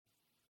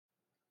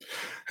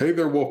Hey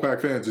there,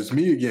 Wolfpack fans. It's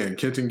me again,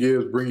 Kenton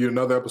Gibbs, bringing you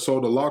another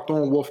episode of Locked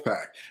On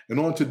Wolfpack. And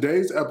on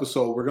today's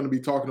episode, we're going to be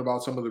talking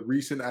about some of the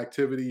recent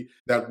activity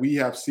that we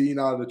have seen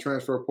out of the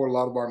transfer portal, a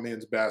lot of our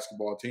men's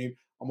basketball team.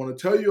 I'm going to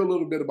tell you a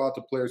little bit about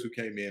the players who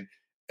came in,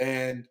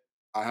 and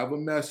I have a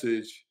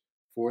message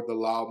for the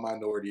loud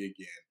minority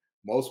again.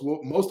 Most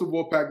of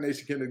Wolfpack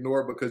Nation can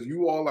ignore it because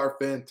you all are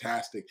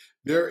fantastic.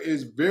 There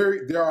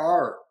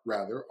are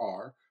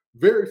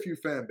very few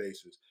fan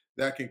bases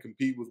that can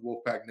compete with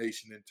Wolfpack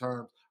Nation in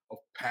terms of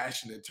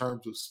passion, in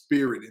terms of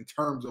spirit, in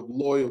terms of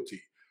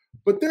loyalty.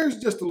 But there's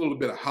just a little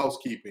bit of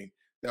housekeeping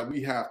that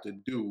we have to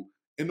do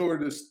in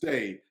order to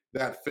stay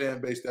that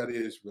fan base that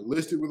is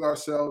realistic with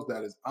ourselves,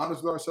 that is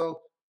honest with ourselves,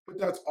 but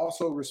that's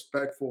also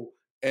respectful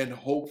and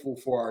hopeful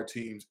for our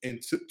teams,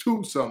 and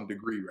to some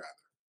degree, rather.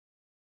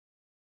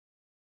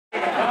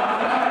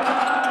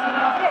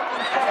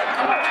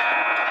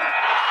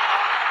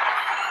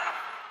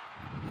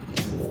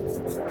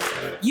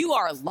 You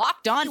are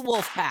Locked On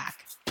Wolfpack,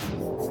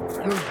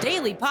 your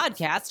daily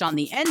podcast on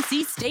the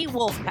NC State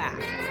Wolfpack,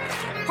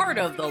 part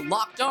of the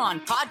Locked On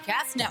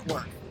Podcast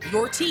Network,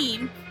 your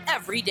team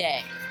every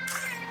day.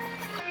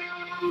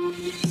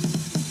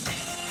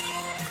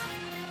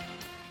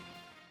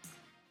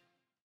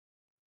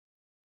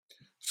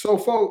 So,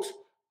 folks,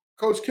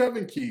 Coach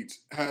Kevin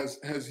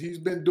Keatts he's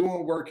been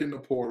doing work in the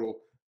portal,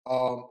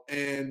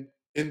 and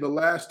in the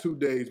last 2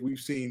 days, we've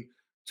seen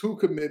two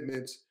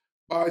commitments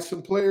by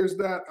some players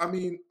that,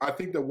 I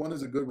think that one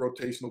is a good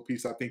rotational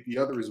piece. I think the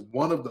other is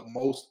one of the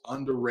most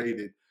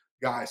underrated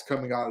guys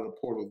coming out of the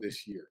portal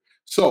this year.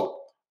 So,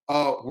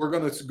 we're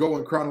going to go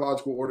in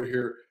chronological order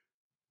here.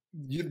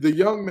 The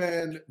young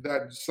man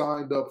that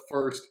signed up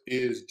first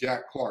is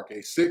Jack Clark, a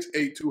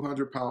 6'8",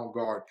 200-pound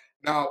guard.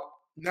 Now,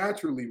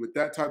 naturally, with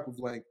that type of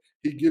length,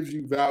 he gives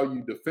you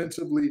value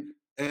defensively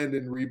and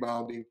in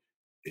rebounding.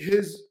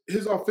 His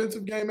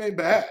offensive game ain't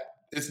bad.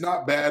 It's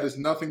not bad. It's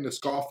nothing to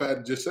scoff at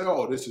and just say,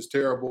 oh, this is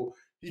terrible.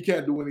 He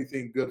can't do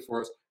anything good for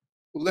us.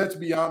 Let's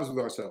be honest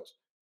with ourselves.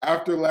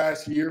 After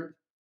last year,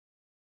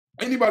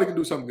 anybody can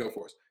do something good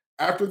for us.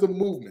 After the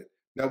movement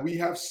that we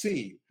have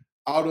seen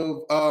out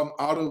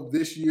of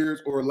this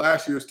year's or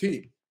last year's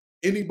team,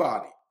 any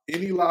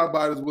live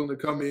body is willing to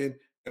come in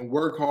and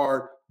work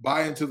hard,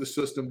 buy into the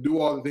system, do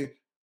all the things.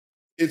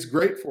 It's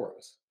great for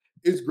us.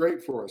 It's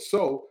great for us.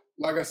 So,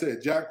 like I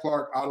said, Jack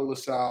Clark out of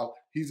LaSalle,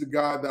 he's a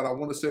guy that I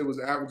want to say was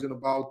averaging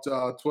about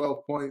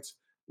 12 points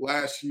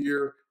last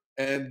year.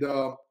 And,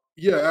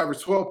 averaged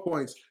 12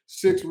 points,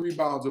 6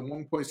 rebounds, and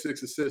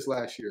 1.6 assists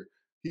last year.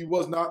 He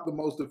was not the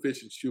most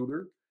efficient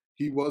shooter.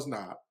 He was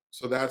not.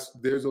 So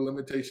there's a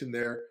limitation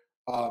there.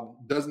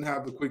 Doesn't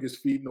have the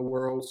quickest feet in the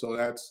world, so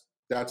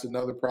that's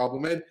another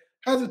problem. And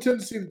has a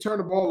tendency to turn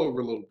the ball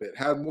over a little bit.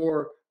 Had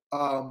more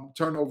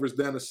turnovers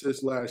than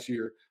assists last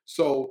year.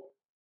 So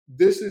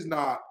this is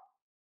not.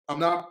 I'm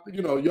not.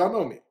 Y'all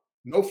know me.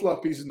 No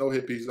fluff pieces, no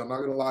hit pieces. I'm not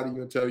going to lie to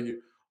you and tell you,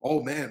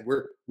 oh man,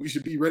 we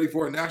should be ready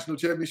for a national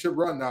championship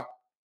run now.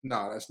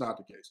 No, that's not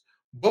the case.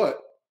 But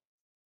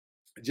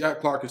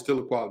Jack Clark is still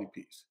a quality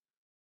piece.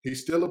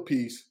 He's still a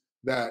piece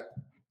that,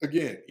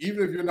 again,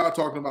 even if you're not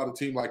talking about a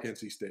team like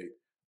NC State,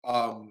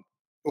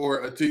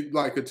 or a team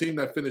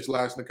that finished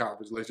last in the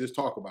conference, let's just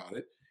talk about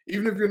it.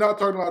 Even if you're not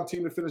talking about a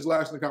team that finished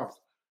last in the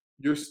conference,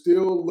 you're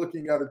still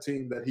looking at a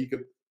team that he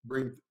could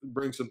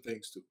bring some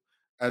things to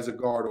as a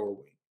guard or a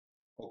wing.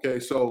 Okay,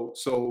 so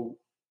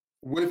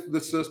with the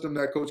system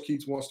that Coach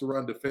Keatts wants to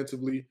run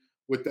defensively,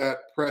 with that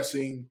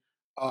pressing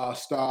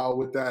style,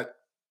 with that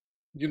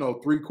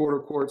three-quarter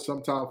court,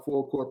 sometimes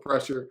full court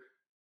pressure,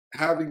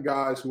 having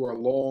guys who are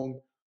long,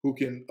 who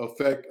can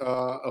affect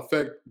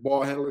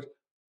ball handlers,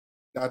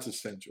 that's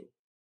essential.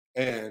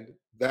 And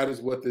that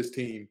is what this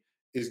team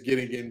is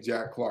getting in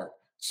Jack Clark.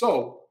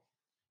 So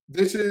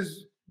this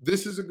is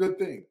a good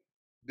thing.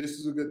 This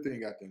is a good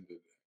thing at the end of the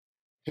day.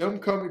 Him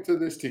coming to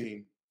this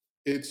team,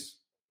 it's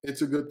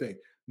a good thing.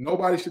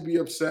 Nobody should be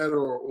upset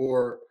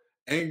or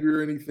angry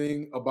or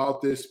anything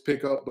about this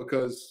pickup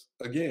because,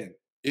 again,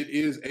 it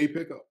is a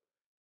pickup.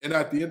 And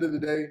at the end of the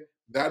day,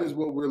 that is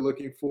what we're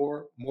looking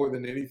for more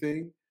than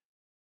anything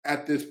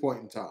at this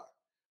point in time.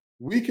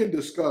 We can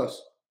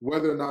discuss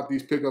whether or not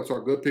these pickups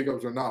are good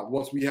pickups or not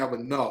once we have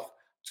enough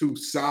to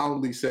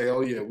soundly say,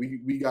 oh, yeah,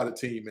 we got a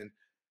team.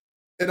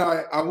 And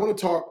I want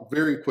to talk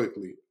very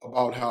quickly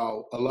about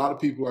how a lot of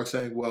people are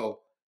saying,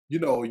 well,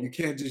 you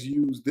can't just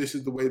use this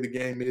is the way the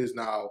game is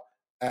now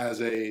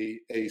as a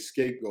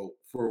scapegoat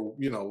for,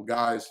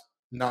 guys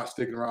not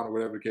sticking around or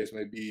whatever the case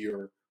may be.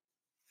 Or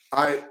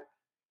I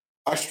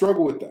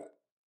struggle with that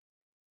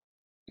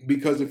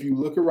because if you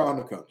look around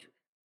the country,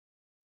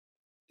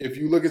 if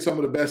you look at some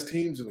of the best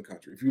teams in the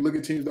country, if you look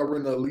at teams that were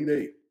in the Elite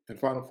Eight and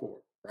Final Four,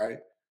 right?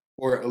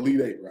 Or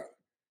Elite Eight, rather.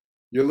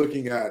 You're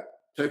looking at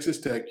Texas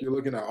Tech, you're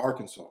looking at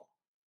Arkansas.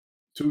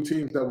 Two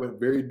teams that went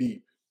very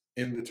deep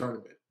in the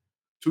tournament.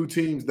 Two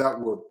teams that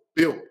were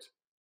built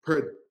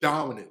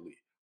predominantly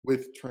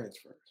with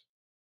transfers.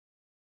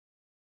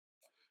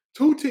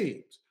 Two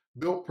teams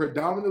built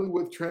predominantly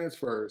with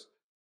transfers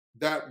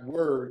that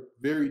were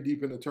very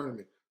deep in the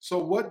tournament. So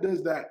what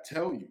does that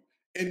tell you?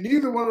 And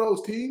neither one of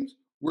those teams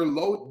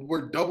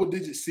were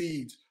double-digit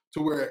seeds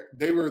to where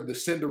they were the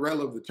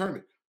Cinderella of the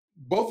tournament.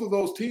 Both of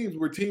those teams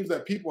were teams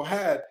that people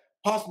had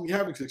possibly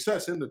having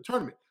success in the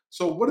tournament.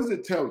 So what does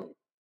it tell you?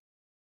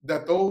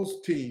 That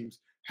those teams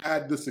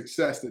had the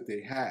success that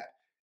they had.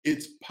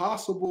 It's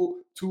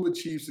possible to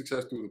achieve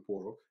success through the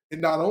portal.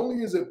 And not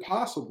only is it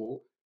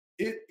possible,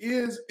 it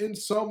is in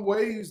some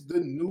ways the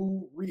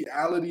new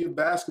reality of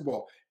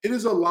basketball. It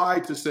is a lie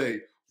to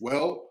say,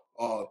 well,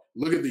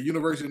 look at the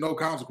University of No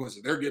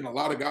Consequences. They're getting a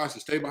lot of guys to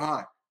stay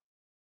behind.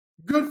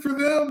 Good for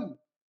them.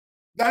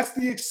 That's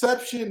the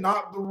exception,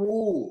 not the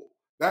rule.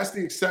 That's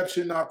the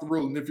exception, not the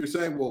rule. And if you're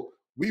saying, well,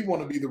 we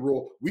want to be the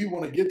rule, we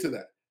want to get to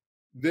that.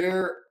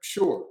 There,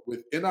 sure,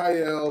 with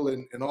NIL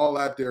and all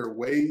that, there are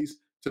ways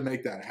to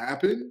make that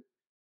happen.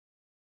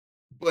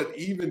 But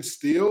even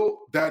still,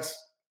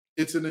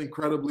 it's an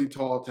incredibly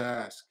tall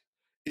task.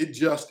 It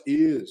just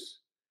is.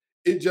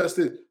 It just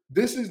is.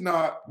 This is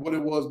not what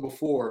it was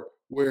before,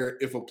 where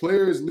if a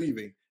player is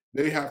leaving,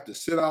 they have to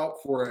sit out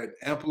for an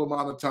ample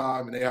amount of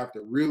time and they have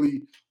to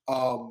really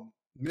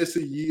miss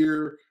a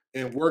year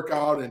and work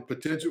out and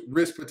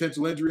risk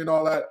potential injury and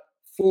all that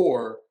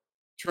for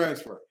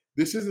transfer.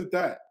 This isn't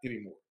that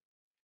anymore.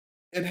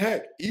 And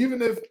heck,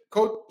 even if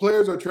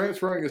players are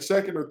transferring a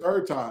second or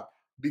third time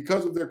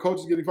because of their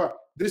coaches getting fired,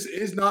 this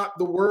is not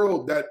the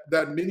world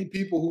that many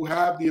people who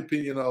have the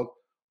opinion of,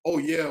 oh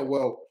yeah,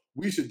 well,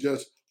 we should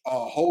just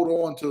hold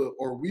on to,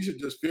 or we should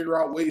just figure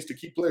out ways to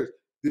keep players.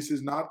 This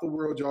is not the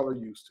world y'all are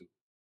used to.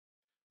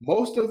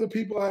 Most of the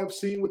people I have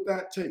seen with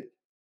that tape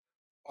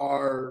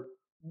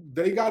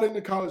they got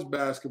into college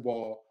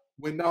basketball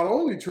when not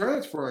only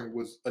transferring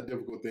was a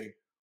difficult thing,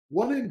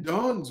 one and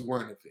dones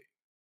weren't a thing.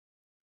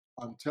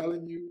 I'm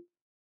telling you,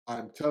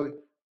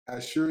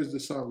 as sure as the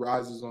sun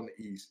rises on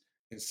the east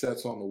and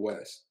sets on the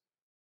west,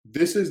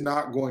 this is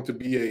not going to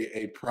be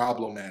a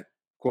problem at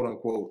quote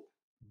unquote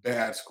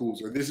bad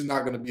schools, or this is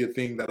not going to be a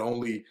thing that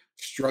only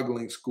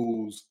struggling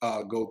schools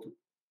go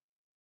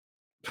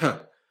through.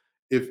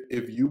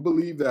 If you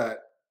believe that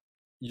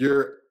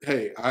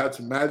hey, I had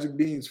some magic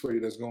beans for you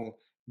that's going to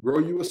grow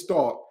you a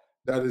stalk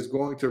that is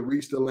going to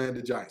reach the land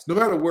of giants, no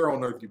matter where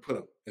on earth you put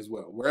them as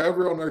well.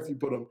 Wherever on earth you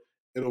put them,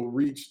 it'll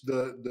reach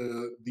the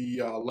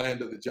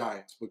land of the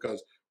giants,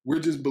 because we're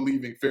just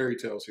believing fairy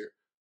tales here.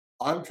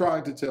 I'm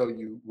trying to tell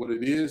you what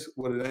it is,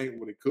 what it ain't,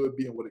 what it could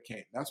be, and what it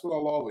can't. That's what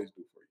I'll always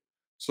do for you.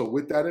 So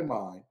with that in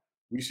mind,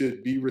 we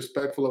should be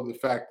respectful of the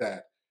fact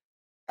that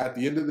at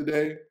the end of the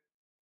day,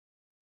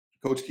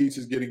 Coach Keatts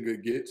is getting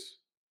good gets.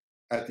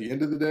 At the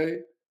end of the day,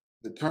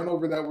 the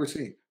turnover that we're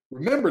seeing.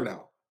 Remember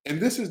now, and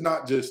this is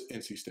not just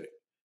NC State,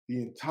 the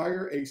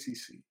entire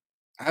ACC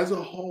as a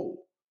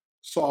whole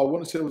saw, I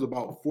want to say it was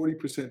about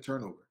 40%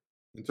 turnover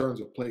in terms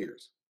of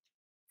players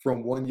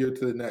from one year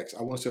to the next.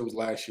 I want to say it was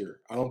last year.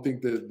 I don't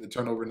think the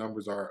turnover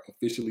numbers are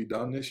officially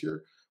done this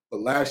year,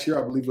 but last year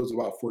I believe it was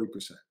about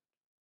 40%.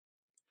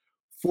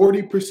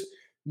 40%,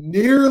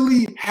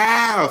 nearly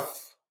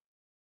half.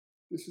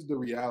 This is the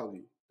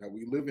reality that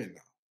we live in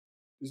now.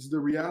 This is the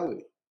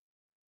reality.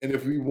 And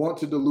if we want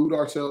to delude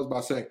ourselves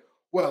by saying,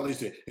 well, it's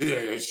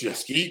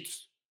just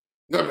Keatts.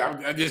 No,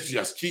 it's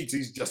just Keatts.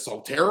 He's just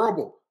so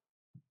terrible.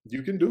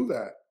 You can do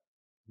that.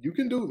 You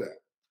can do that.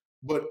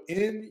 But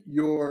in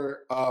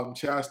your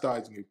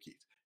chastising of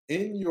Keatts,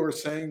 in your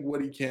saying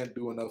what he can't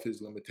do and of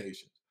his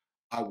limitations,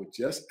 I would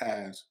just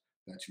ask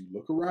that you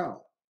look around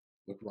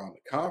the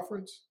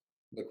conference,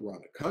 look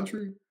around the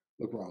country,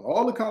 look around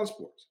all the college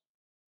sports.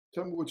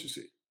 Tell me what you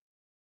see.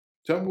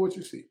 Tell me what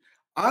you see.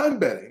 I'm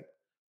betting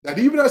that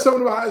even at some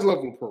of the highest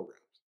level programs,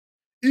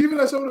 even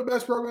at some of the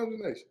best programs in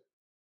the nation,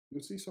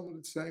 you'll see some of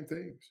the same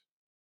things.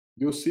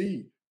 You'll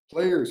see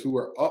players who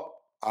are up.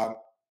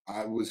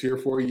 I was here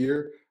for a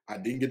year. I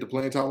didn't get the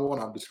playing time I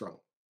wanted. I'm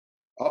disgruntled.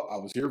 I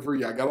was here for a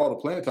year. I got all the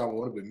playing time I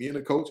wanted, but me and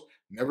the coach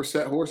never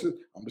sat horses.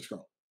 I'm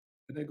disgruntled.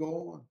 And they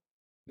go on.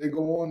 They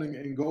go on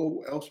and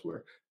go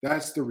elsewhere.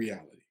 That's the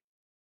reality.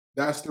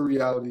 That's the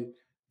reality.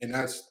 And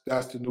that's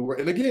the new world.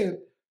 And again,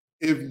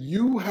 if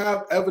you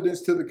have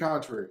evidence to the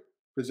contrary,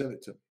 present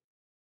it to me.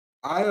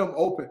 I am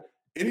open.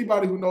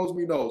 Anybody who knows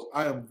me knows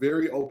I am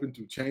very open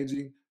to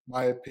changing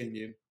my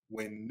opinion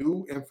when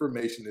new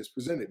information is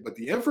presented. But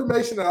the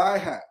information that I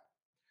have,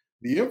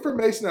 the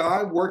information that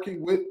I'm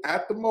working with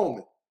at the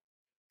moment,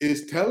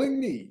 is telling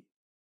me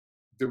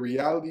the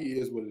reality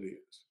is what it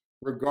is,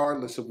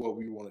 regardless of what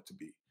we want it to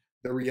be.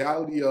 The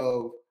reality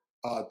of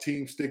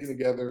teams sticking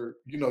together,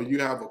 you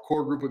have a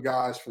core group of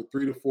guys for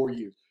 3 to 4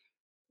 years.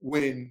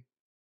 When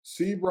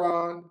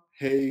Seabron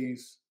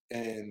Hayes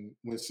and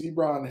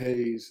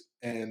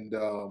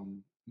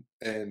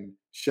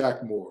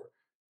Shaq Moore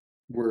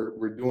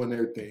were doing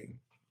their thing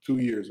 2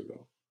 years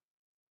ago,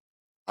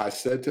 I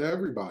said to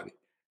everybody,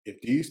 if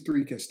these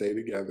three can stay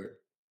together,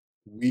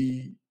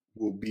 we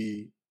will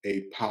be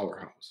a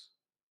powerhouse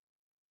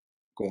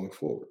going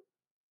forward.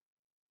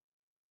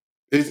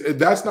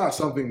 That's not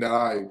something that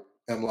I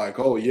am like,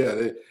 oh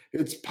yeah,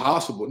 it's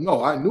possible.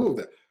 No, I knew of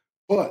that.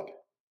 But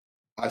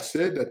I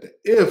said that the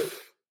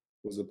if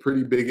was a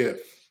pretty big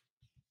if.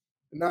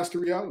 And that's the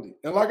reality.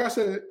 And like I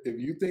said, if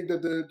you think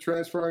that the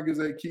transferring is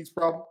a Keats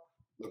problem,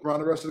 look around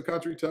the rest of the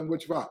country, tell me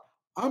what you find.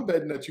 I'm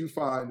betting that you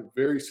find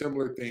very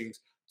similar things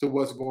to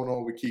what's going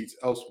on with Keats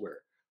elsewhere.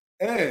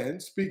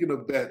 And speaking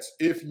of bets,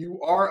 if you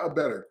are a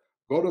bettor,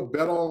 go to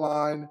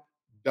betonline.net.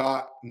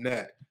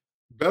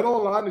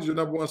 BetOnline is your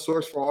number one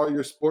source for all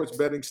your sports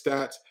betting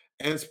stats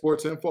and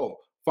sports info.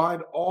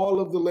 Find all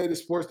of the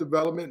latest sports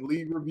development,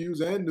 league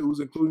reviews, and news,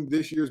 including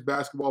this year's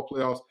basketball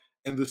playoffs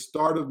and the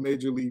start of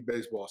Major League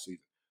Baseball season.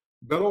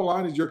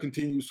 BetOnline is your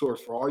continued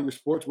source for all your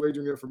sports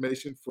wagering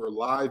information, for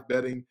live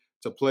betting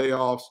to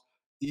playoffs,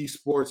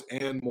 esports,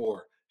 and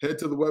more. Head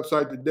to the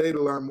website today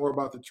to learn more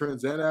about the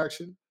trends and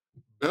action.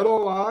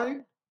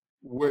 BetOnline,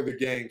 where the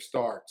game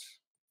starts.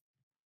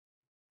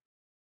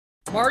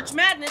 March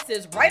Madness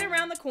is right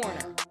around the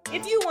corner.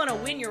 If you want to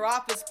win your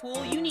office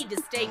pool, you need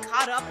to stay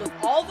caught up with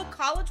all the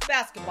college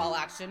basketball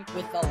action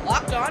with the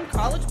Locked On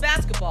College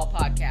Basketball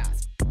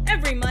Podcast.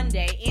 Every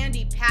Monday,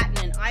 Andy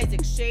Patton and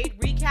Isaac Shade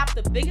recap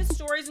the biggest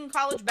stories in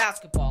college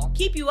basketball,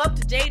 keep you up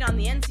to date on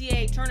the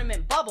NCAA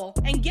tournament bubble,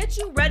 and get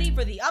you ready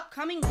for the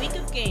upcoming week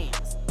of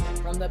games.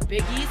 From the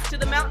Big East to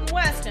the Mountain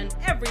West and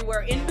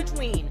everywhere in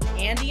between,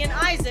 Andy and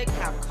Isaac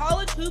have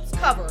college hoops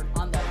covered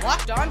on the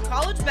Locked On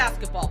College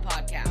Basketball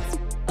Podcast.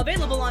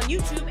 Available on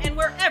YouTube and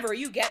wherever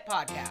you get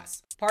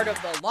podcasts. Part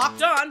of the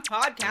Locked On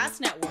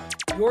Podcast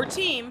Network. Your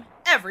team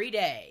every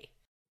day.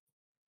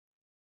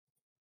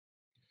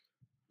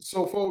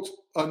 So, folks,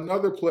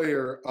 another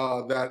player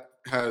that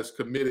has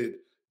committed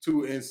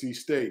to NC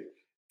State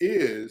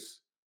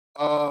is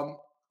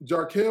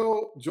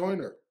Jarkel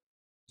Joyner.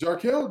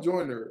 Jarkel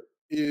Joyner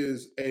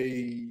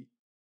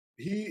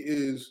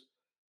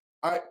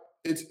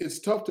it's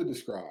tough to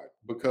describe,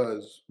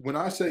 because when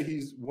I say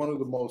he's one of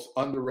the most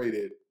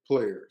underrated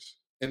players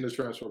in the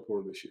transfer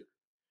portal this year,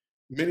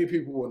 many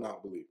people will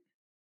not believe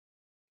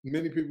me.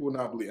 Many people will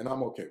not believe, and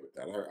I'm okay with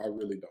that. I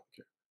really don't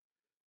care.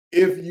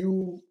 If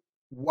you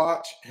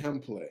watch him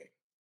play,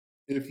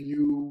 if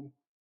you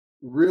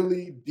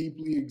really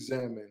deeply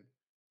examine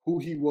who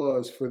he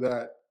was for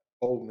that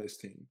Ole Miss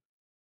team,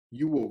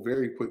 you will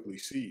very quickly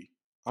see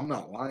I'm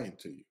not lying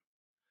to you.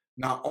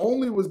 Not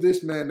only was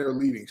this man their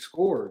leading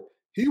scorer,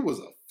 he was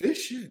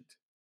efficient.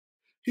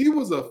 He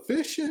was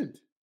efficient.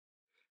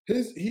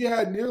 He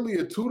had nearly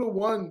a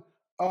 2-to-1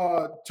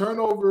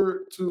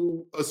 turnover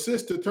to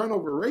assist to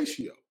turnover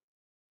ratio.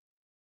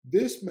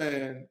 This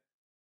man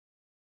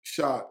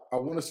shot, I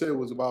want to say it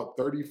was about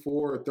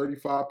 34 or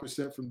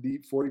 35% from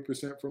deep,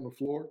 40% from the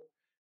floor,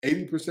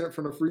 80%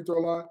 from the free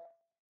throw line.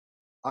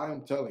 I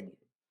am telling you,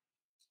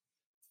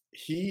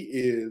 he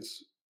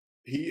is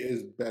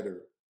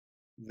better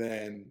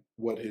than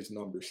what his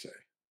numbers say.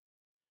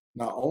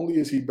 Not only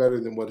is he better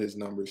than what his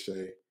numbers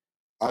say,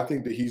 I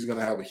think that he's going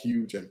to have a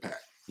huge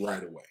impact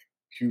right away.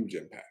 Huge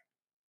impact.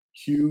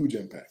 Huge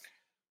impact.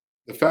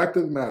 The fact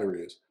of the matter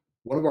is,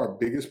 one of our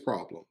biggest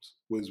problems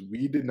was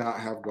we did not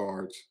have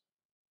guards.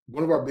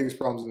 One of our biggest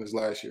problems in this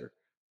last year,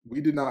 we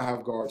did not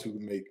have guards who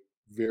could make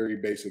very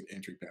basic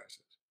entry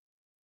passes.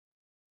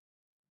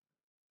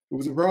 It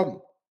was a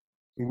problem.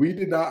 We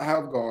did not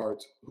have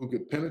guards who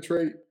could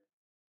penetrate,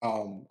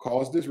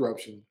 cause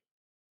disruption,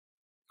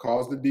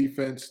 cause the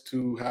defense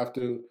to have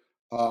to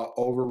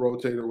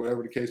over-rotate or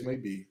whatever the case may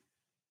be,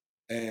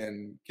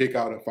 and kick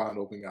out and find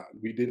open guys.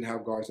 We didn't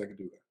have guards that could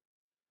do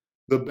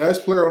that. The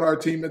best player on our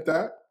team at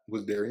that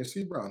was Darian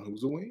C. Brown,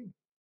 who's a wing.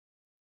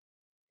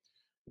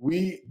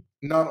 We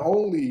not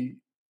only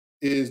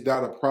is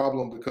that a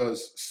problem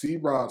because C.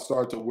 Brown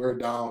started to wear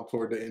down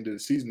toward the end of the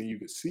season and you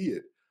could see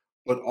it,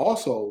 but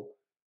also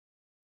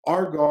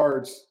our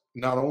guards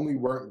not only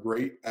weren't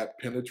great at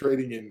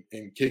penetrating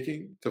and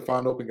kicking to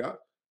find open guys,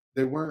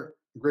 they weren't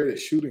great at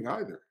shooting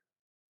either.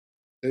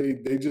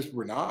 They just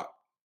were not.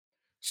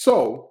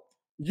 So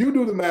you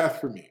do the math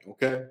for me,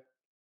 okay?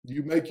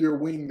 You make your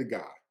wing the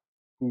guy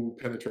who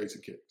penetrates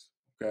and kicks,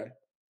 okay?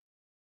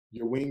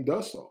 Your wing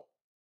does so.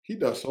 He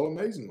does so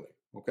amazingly,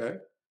 okay?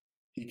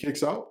 He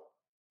kicks out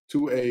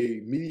to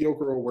a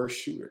mediocre or worse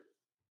shooter.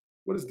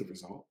 What is the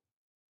result?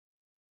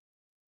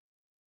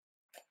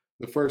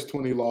 The first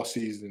 20-loss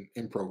season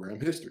in program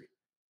history.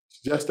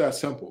 It's just that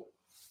simple.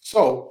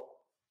 So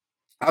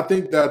I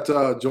think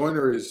that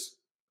Joyner is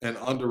an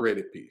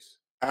underrated piece,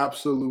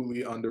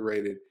 absolutely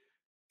underrated.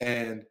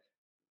 And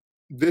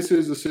this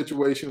is a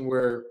situation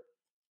where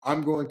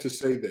I'm going to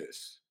say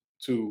this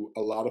to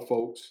a lot of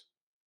folks.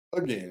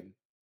 Again,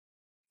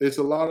 there's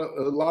a lot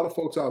of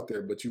folks out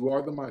there, but you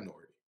are the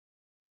minority.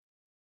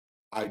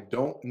 I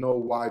don't know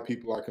why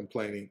people are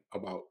complaining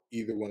about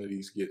either one of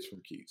these gets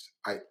from Keats.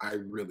 I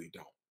really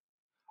don't.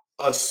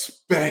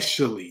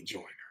 Especially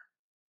Joyner.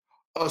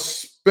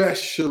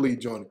 Especially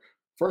Joyner.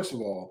 First of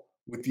all,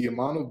 with the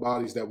amount of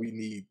bodies that we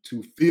need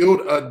to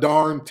field a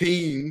darn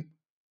team,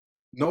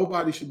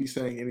 nobody should be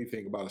saying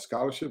anything about a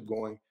scholarship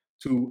going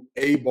to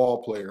a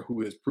ball player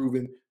who has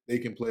proven they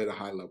can play at a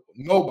high level.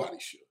 Nobody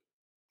should.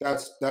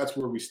 That's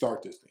where we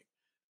start this thing.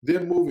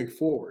 Then moving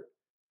forward,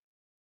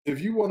 if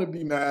you want to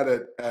be mad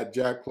at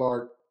Jack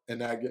Clark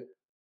and that,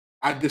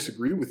 I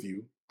disagree with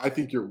you. I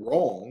think you're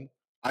wrong.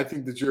 I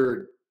think that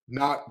you're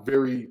not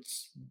very.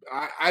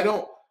 I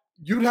don't.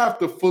 You'd have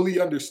to fully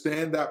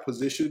understand that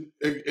position.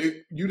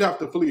 You'd have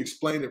to fully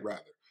explain it,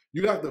 rather.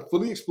 You'd have to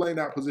fully explain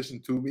that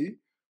position to me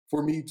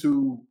for me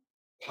to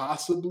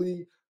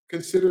possibly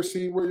consider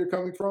seeing where you're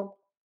coming from.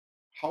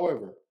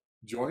 However,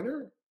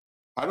 Joyner,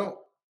 I don't.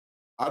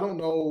 I don't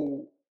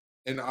know,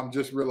 and I'm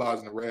just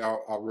realizing the way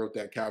I wrote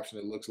that caption.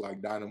 It looks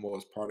like Dynamo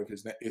is part of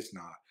his name. It's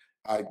not.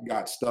 I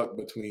got stuck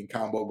between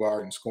combo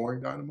guard and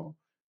scoring Dynamo.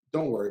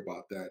 Don't worry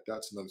about that.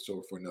 That's another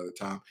story for another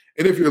time.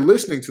 And if you're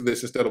listening to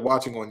this instead of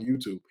watching on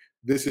YouTube,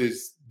 this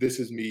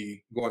is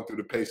me going through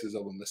the paces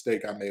of a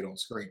mistake I made on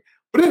screen.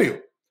 But anyway,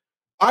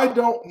 I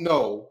don't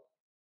know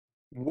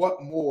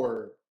what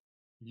more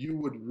you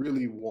would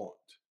really want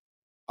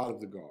out of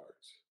the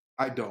guards.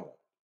 I don't.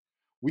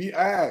 We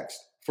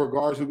asked for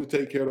guards who could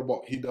take care of the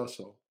ball. He does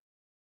so.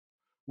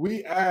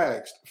 We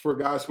asked for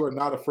guys who are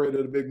not afraid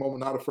of the big moment,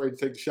 not afraid to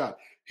take the shot.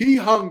 He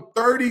hung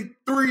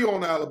 33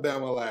 on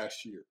Alabama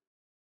last year.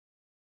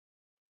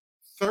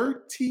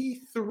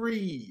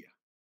 33.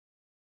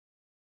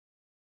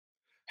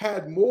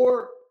 Had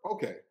more,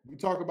 okay, we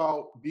talk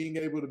about being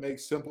able to make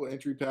simple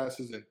entry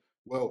passes and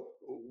well,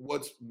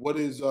 what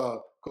is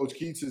Coach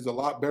Keats is a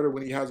lot better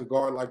when he has a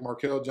guard like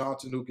Markel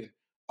Johnson who can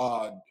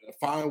uh,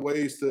 find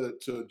ways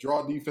to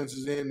draw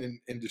defenses in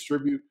and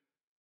distribute.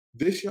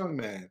 This young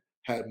man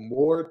had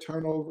more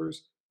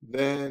turnovers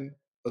than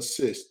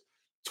assists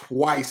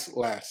twice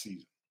last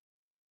season.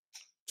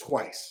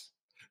 Twice.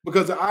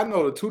 Because I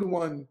know the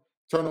 2-to-1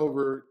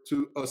 turnover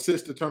to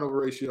assist to turnover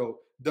ratio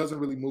doesn't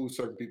really move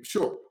certain people.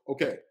 Sure.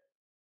 Okay.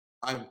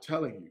 I'm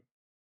telling you,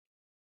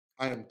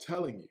 I am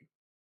telling you,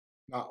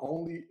 not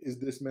only is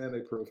this man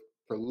a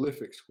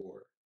prolific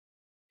scorer,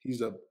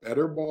 he's a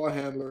better ball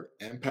handler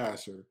and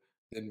passer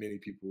than many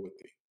people would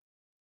think.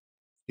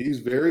 He's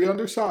very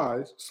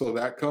undersized, so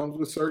that comes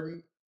with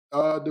certain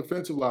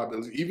defensive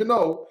liabilities, even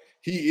though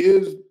he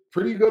is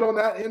pretty good on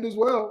that end as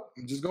well.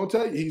 I'm just going to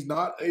tell you, he's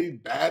not a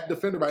bad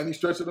defender by any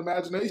stretch of the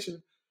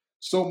imagination.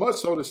 So much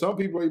so that some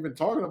people are even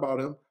talking about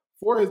him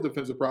for his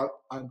defensive prowess.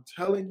 I'm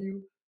telling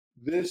you,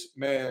 this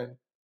man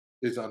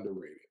is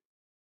underrated,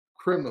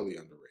 criminally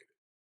underrated,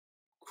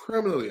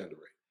 criminally underrated.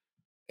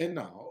 And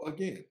now,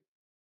 again,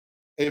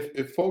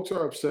 if folks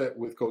are upset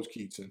with Coach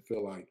Keats and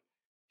feel like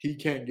he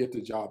can't get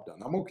the job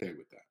done, I'm okay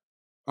with that.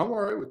 I'm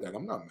all right with that.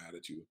 I'm not mad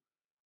at you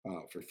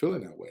for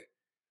feeling that way.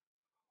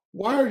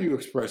 Why are you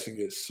expressing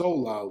it so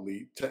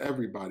loudly to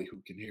everybody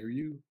who can hear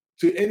you?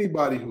 To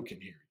anybody who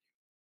can hear you?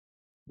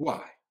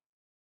 Why?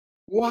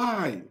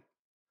 Why?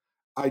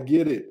 I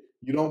get it.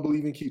 You don't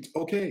believe in Keats.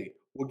 Okay.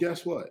 Well,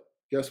 guess what?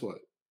 Guess what?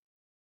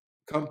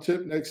 Come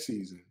tip next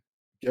season,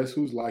 guess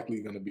who's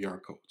likely going to be our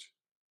coach?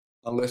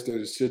 Unless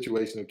there's a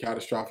situation of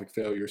catastrophic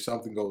failure,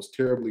 something goes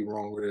terribly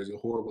wrong, where there's a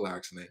horrible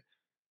accident.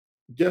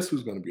 Guess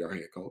who's going to be our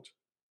head coach?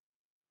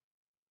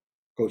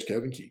 Coach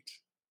Kevin Keats.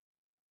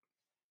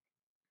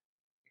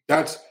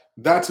 That's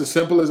as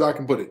simple as I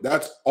can put it.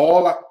 That's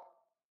all I.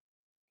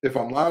 If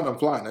I'm lying, I'm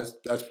flying.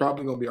 That's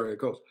probably going to be our head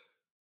coach.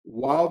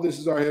 While this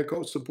is our head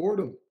coach, support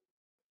him.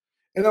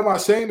 And am I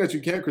saying that you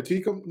can't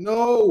critique him?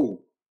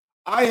 No.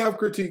 I have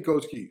critiqued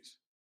Coach Keats.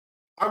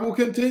 I will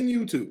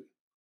continue to.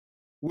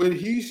 When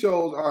he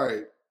shows, all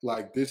right,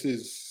 like this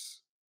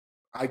is,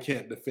 I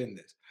can't defend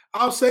this.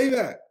 I'll say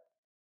that.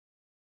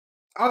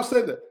 I'll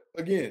say that.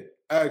 Again,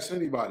 ask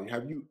anybody,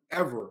 have you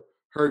ever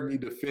heard me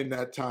defend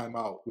that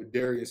timeout with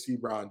Darius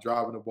Sebron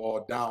driving the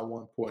ball down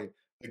 1 point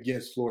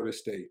against Florida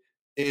State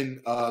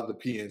in the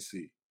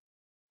PNC?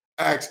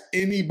 Ask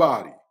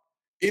anybody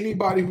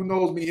who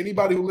knows me,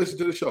 anybody who listens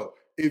to the show.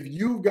 If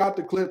you've got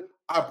the clip,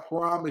 I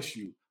promise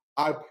you,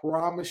 I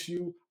promise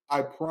you,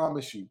 I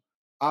promise you,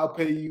 I'll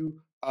pay you.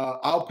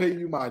 I'll pay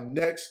you my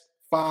next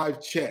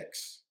 5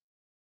 checks.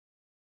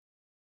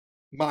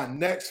 My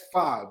next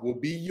 5 will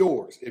be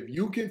yours if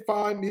you can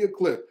find me a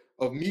clip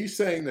of me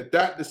saying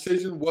that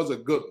decision was a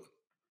good one.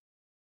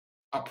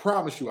 I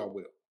promise you, I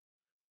will.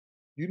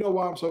 You know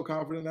why I'm so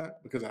confident in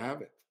that? Because I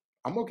haven't.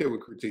 I'm okay with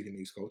critiquing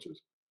these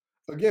coaches.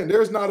 Again,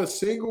 there's not a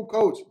single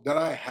coach that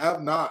I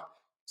have not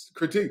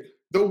critiqued.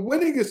 The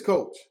winningest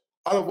coach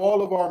out of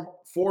all of our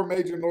 4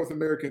 major North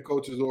American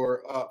coaches,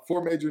 or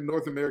 4 major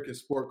North American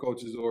sport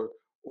coaches, or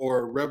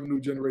revenue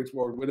generating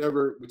sport,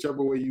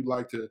 whichever way you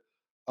like to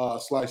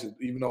slice it,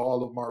 even though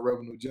all of them are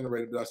revenue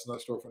generated, but that's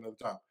another story for another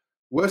time.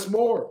 Wes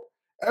Moore.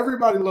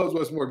 Everybody loves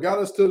Wes Moore. Got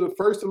us to the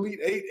first Elite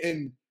 8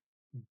 in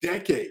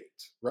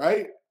decades,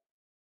 right?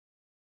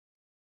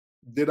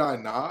 Did I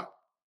not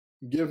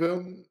give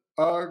him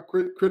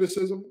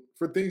criticism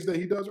for things that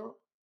he does wrong?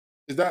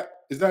 Is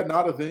that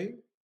not a thing?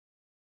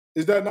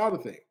 Is that not a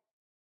thing?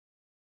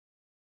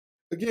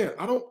 Again,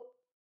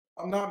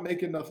 I'm not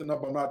making nothing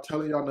up. I'm not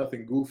telling y'all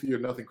nothing goofy or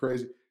nothing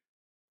crazy.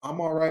 I'm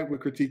all right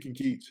with critiquing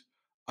Keats.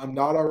 I'm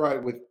not all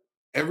right with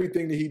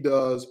everything that he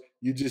does.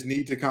 You just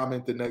need to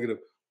comment the negative.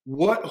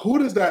 Who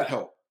does that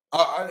help?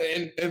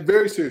 And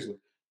very seriously,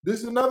 this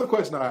is another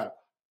question I have.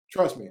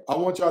 Trust me, I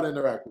want y'all to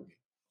interact with me.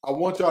 I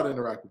want y'all to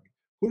interact with me.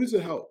 Who does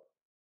it help?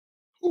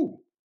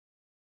 Who?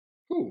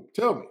 Who?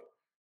 Tell me.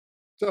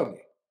 Tell me.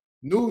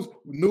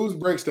 News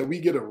breaks that we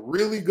get a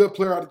really good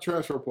player out of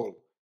transfer portal,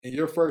 and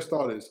your first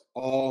thought is,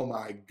 "Oh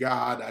my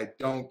God, I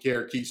don't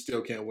care. Keith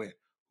still can't win."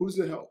 Who's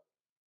the help?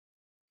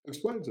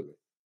 Explain to me.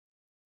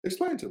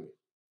 Explain to me.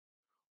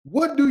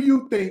 What do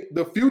you think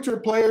the future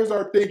players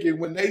are thinking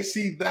when they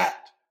see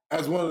that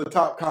as one of the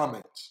top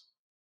comments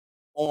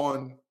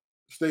on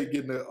State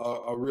getting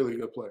a really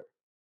good player?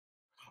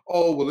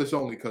 Oh, well, it's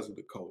only because of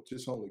the coach.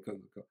 It's only because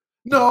of the coach.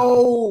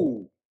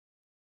 No,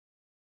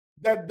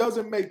 that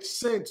doesn't make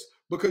sense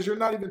because you're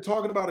not even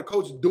talking about a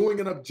coach doing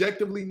an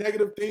objectively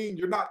negative thing.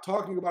 You're not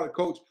talking about a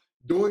coach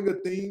doing a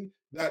thing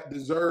that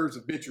deserves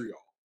vitriol.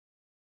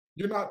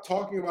 You're not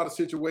talking about a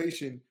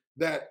situation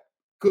that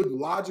could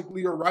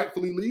logically or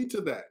rightfully lead to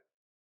that.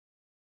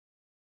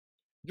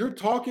 You're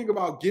talking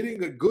about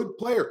getting a good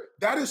player.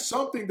 That is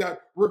something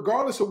that,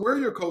 regardless of where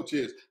your coach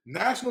is,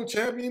 national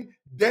champion,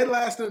 dead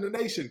last in the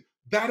nation,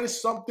 that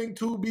is something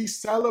to be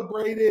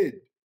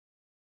celebrated.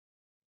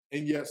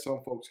 And yet,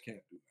 some folks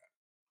can't do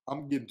that.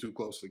 I'm getting too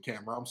close to the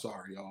camera. I'm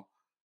sorry, y'all.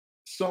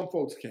 Some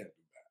folks can't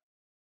do that.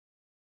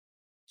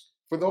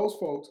 For those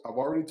folks, I've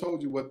already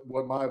told you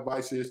what my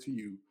advice is to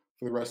you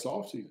for the rest of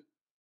the offseason.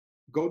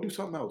 Go do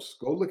something else.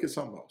 Go look at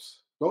something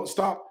else. Don't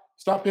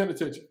stop paying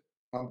attention.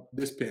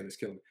 This pen is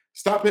killing me.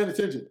 Stop paying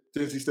attention to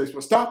NC State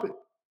sports. Stop it.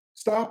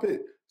 Stop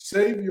it.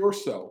 Save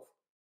yourself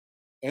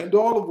and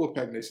all of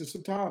Wolfpack Nation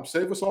some time.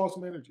 Save us all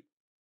some energy.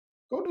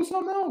 Go do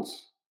something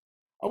else.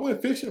 I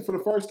went fishing for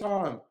the first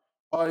time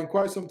in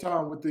quite some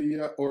time with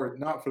or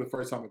not for the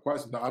first time in quite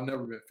some time. I've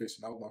never been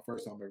fishing. That was my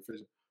first time ever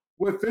fishing.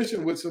 Went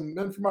fishing with some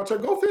men from my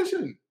church. Go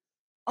fishing.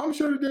 I'm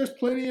sure that there's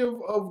plenty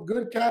of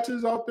good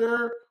catches out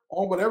there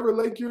on whatever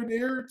lake you're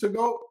near to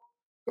go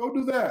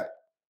do that.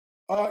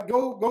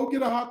 Go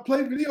get a hot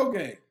play video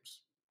games.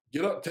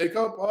 Take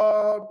up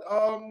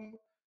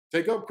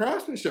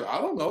craftsmanship. I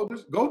don't know.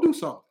 Just go do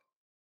something.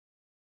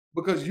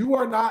 Because you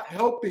are not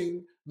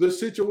helping the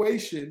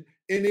situation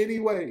in any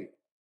way.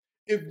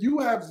 If you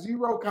have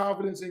zero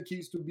confidence in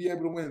Keys to be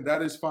able to win,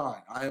 that is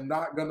fine. I am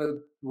not gonna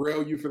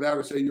rail you for that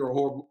or say you're a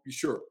horrible,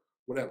 sure,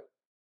 whatever.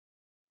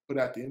 But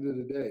at the end of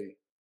the day,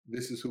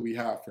 this is who we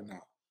have for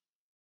now.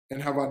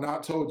 And have I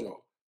not told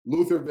y'all?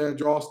 Luther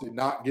Vandross did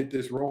not get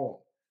this wrong.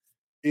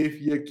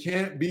 If you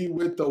can't be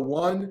with the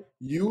one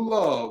you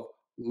love,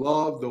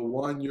 love the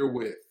one you're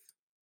with.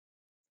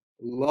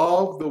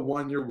 Love the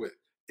one you're with.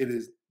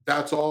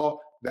 That's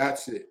all.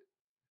 That's it.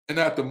 And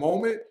at the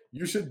moment,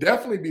 you should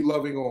definitely be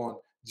loving on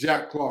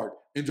Jack Clark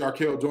and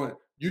Jarkel Joyner.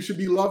 You should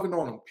be loving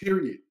on them,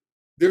 period.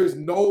 There's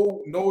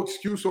no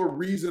excuse or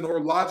reason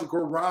or logic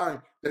or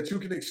rhyme that you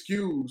can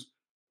excuse.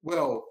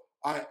 Well,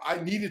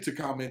 I needed to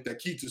comment that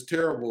Keats is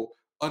terrible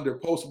under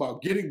posts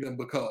about getting them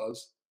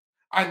because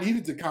I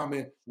needed to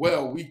comment,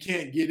 well, we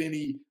can't get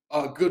any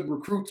good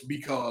recruits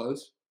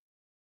because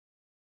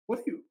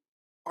what's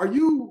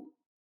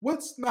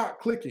not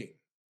clicking?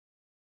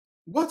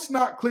 What's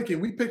not clicking?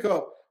 We pick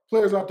up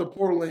players off the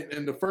portal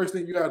and the first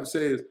thing you have to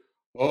say is,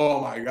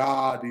 oh my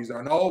God, these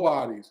are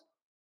nobodies.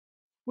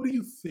 What do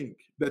you think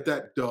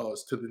that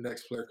does to the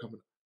next player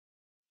coming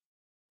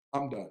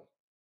up? I'm done.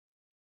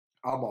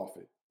 I'm off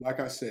it. Like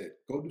I said,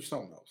 go do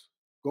something else.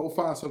 Go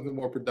find something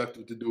more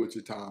productive to do at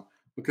your time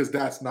because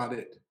that's not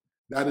it.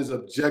 That is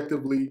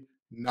objectively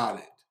not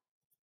it.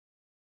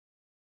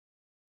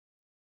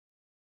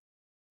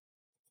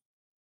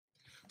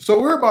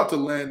 So we're about to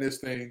land this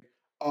thing.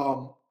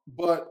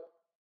 But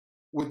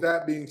with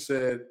that being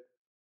said,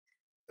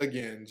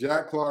 again,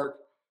 Jack Clark,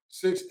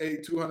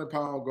 6'8",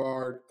 200-pound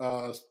guard.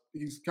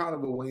 He's kind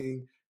of a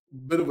wing,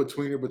 bit of a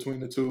tweener between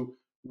the two.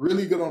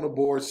 Really good on the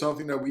board,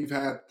 something that we've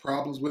had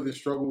problems with and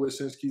struggled with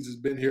since Keys has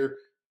been here,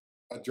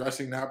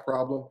 addressing that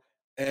problem.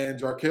 And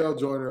Jarkel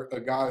Joyner, a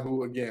guy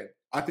who, again,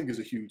 I think is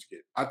a huge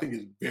kid. I think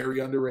is very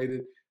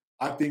underrated.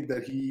 I think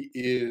that he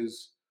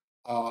is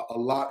a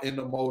lot in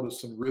the mode of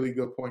some really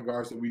good point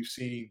guards that we've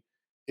seen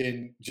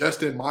in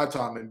my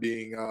time in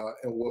being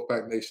in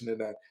Wolfpack Nation, in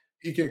that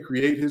he can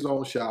create his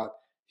own shot.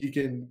 He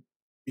can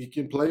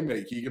play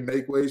make. He can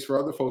make ways for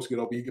other folks to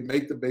get open. He can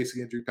make the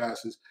basic entry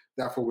passes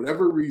that, for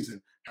whatever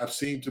reason, have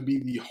seemed to be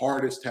the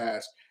hardest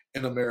task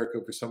in America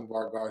for some of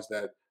our guys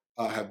that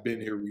have been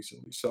here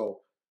recently.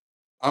 So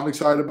I'm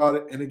excited about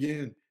it. And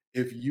again,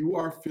 if you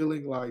are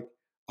feeling like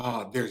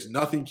there's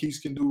nothing Keys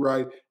can do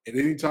right, and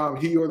anytime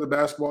he or the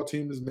basketball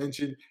team is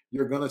mentioned,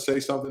 you're going to say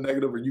something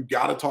negative or you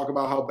got to talk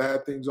about how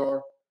bad things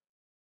are,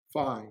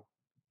 fine.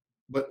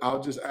 But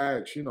I'll just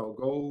ask,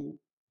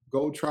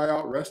 go try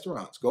out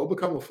restaurants. Go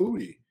become a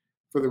foodie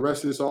for the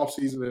rest of this off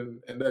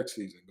season and next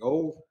season.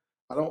 Go.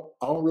 I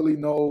don't really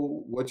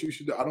know what you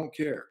should do. I don't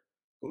care.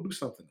 Go do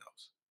something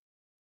else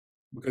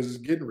because it's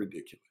getting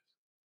ridiculous.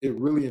 It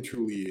really and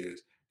truly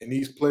is. And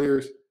these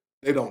players,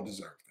 they don't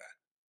deserve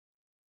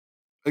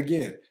that.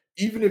 Again,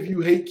 even if you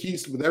hate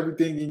Keats with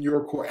everything in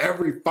your core,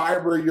 every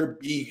fiber of your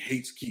being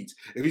hates Keats.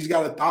 If he's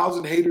got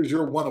 1,000 haters,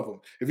 you're one of them.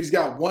 If he's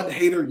got one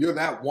hater, you're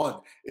that one.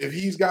 If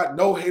he's got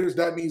no haters,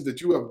 that means that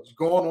you have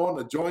gone on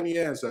to join the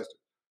ancestors.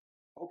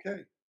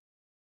 Okay,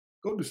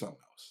 go do something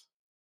else.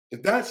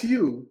 If that's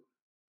you,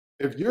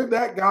 If you're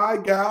that guy,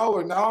 gal,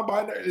 or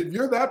non-binary, if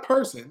you're that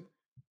person,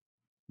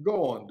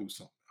 go on and do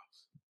something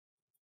else.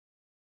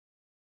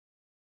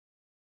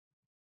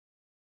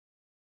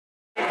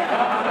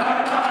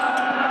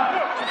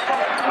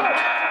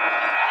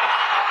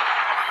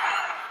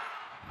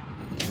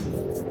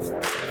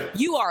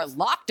 You are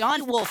Locked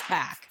On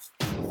Wolfpack,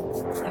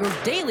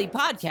 your daily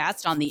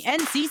podcast on the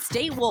NC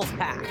State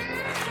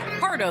Wolfpack,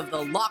 part of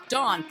the Locked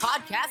On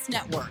Podcast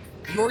Network,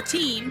 your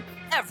team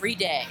every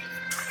day.